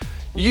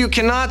You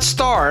cannot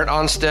start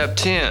on step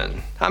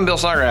 10. I'm Bill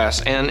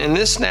Snodgrass, and in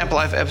this Snap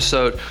Life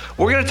episode,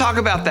 we're going to talk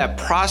about that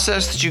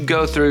process that you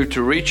go through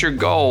to reach your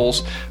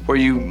goals, where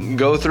you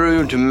go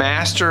through to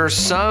master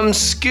some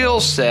skill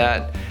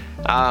set,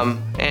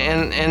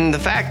 and the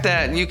fact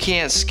that you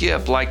can't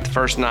skip like the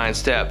first 9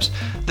 steps.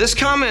 This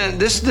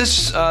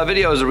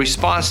video is a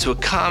response to a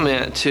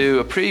comment to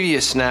a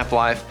previous Snap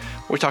Life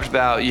where we talked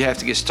about you have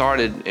to get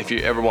started if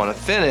you ever want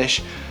to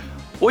finish.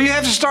 Well, you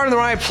have to start in the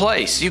right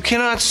place. You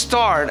cannot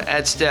start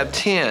at step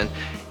 10.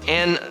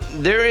 And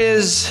there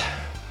is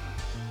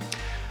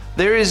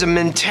a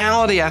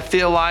mentality, I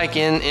feel like,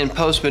 in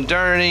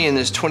post-modernity, in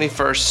this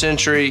 21st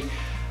century.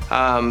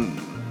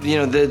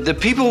 The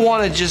people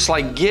want to just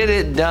like get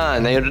it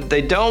done.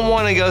 They don't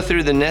want to go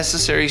through the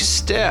necessary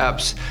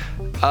steps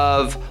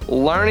of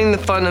learning the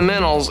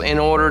fundamentals in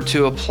order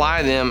to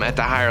apply them at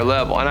the higher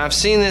level. And I've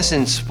seen this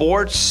in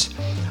sports.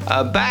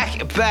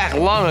 Back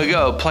long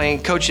ago,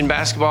 coaching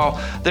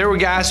basketball, there were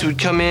guys who would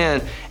come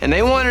in and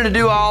they wanted to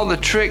do all the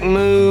trick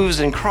moves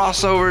and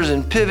crossovers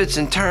and pivots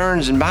and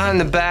turns and behind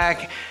the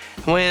back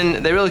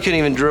when they really couldn't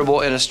even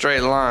dribble in a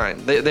straight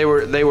line. They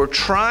were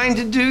trying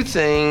to do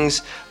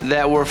things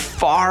that were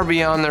far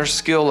beyond their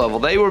skill level.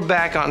 They were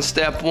back on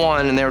step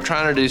 1 and they were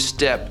trying to do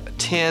step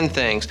 10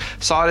 things.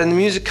 Saw it in the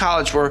music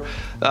college where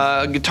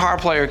a guitar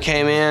player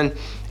came in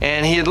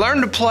and he had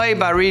learned to play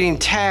by reading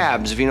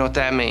tabs, if you know what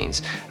that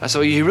means. So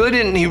he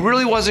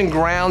really wasn't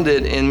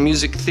grounded in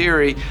music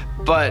theory,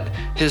 but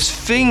his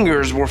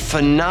fingers were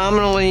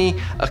phenomenally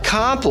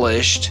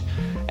accomplished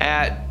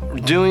at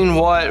doing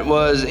what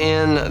was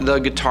in the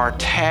guitar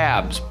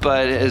tabs.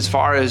 But as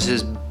far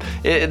as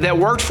that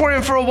worked for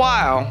him for a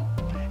while,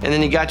 and then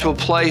he got to a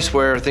place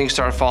where things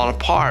started falling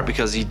apart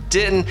because he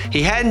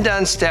hadn't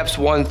done steps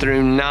 1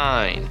 through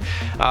 9.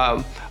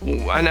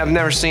 And I've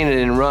never seen it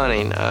in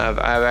running. I've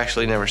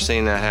actually never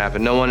seen that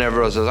happen. No one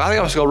ever says, I think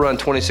I'm just gonna run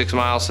 26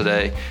 miles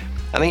today.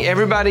 I think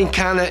everybody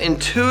kind of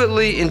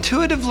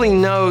intuitively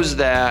knows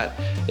that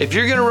if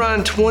you're gonna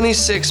run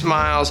 26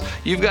 miles,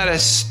 you've got to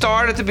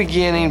start at the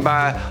beginning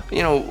by,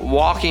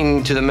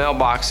 walking to the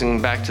mailbox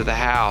and back to the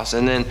house,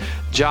 and then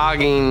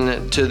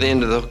jogging to the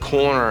end of the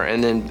corner,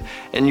 and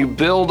you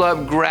build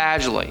up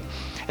gradually.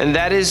 And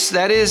that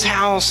is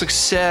how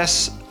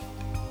success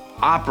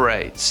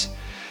operates.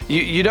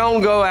 You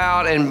don't go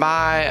out and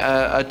buy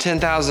a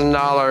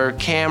 $10,000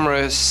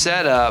 camera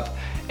setup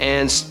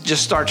and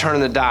just start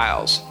turning the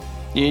dials.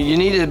 You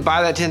need to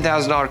buy that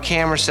 $10,000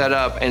 camera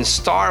setup and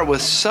start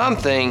with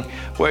something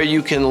where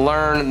you can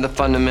learn the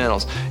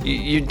fundamentals.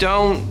 You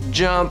don't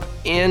jump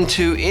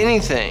into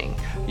anything.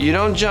 You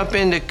don't jump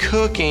into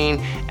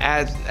cooking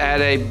at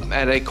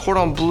a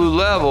cordon bleu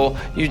level.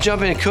 You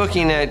jump into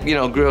cooking at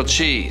grilled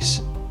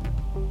cheese.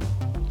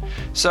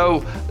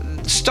 So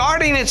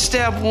starting at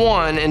step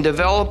 1 and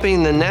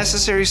developing the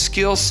necessary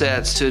skill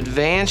sets to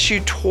advance you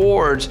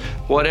towards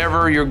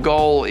whatever your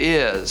goal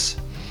is.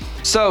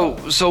 So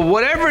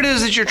whatever it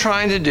is that you're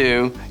trying to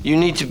do, you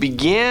need to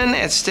begin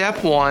at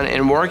step 1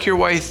 and work your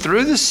way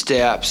through the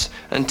steps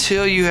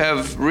until you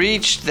have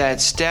reached that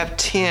step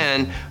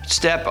 10,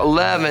 step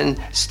 11,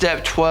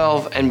 step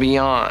 12, and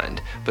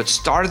beyond. But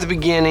start at the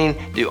beginning,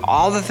 do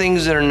all the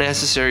things that are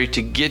necessary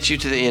to get you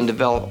to the end,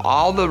 develop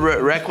all the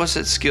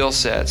requisite skill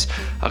sets,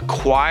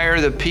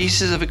 acquire the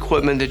pieces of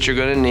equipment that you're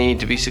going to need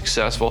to be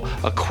successful,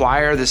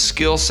 acquire the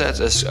skill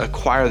sets,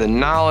 acquire the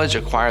knowledge,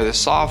 acquire the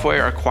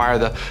software, acquire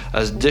the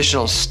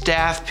additional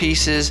staff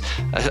pieces,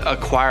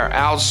 acquire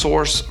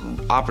outsource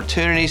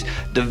opportunities,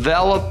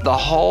 develop the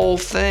whole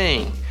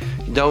thing.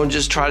 Don't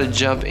just try to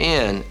jump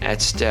in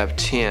at step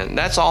 10.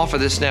 That's all for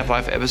this Snap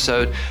Life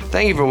episode.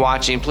 Thank you for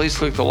watching. Please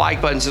click the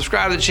like button,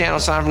 subscribe to the channel,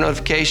 sign up for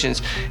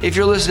notifications. If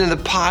you're listening to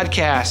the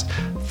podcast,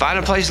 find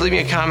a place, leave me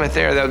a comment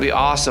there. That would be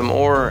awesome.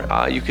 Or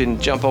you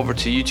can jump over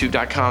to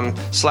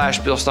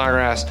youtube.com/Bill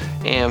Snodgrass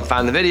and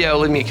find the video,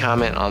 leave me a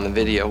comment on the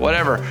video.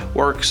 Whatever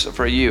works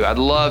for you. I'd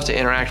love to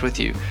interact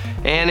with you.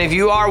 And if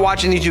you are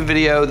watching the YouTube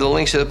video, the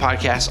links to the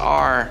podcast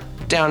are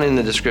down in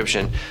the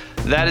description.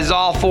 That is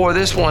all for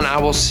this one. I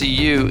will see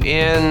you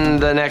in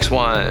the next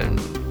one.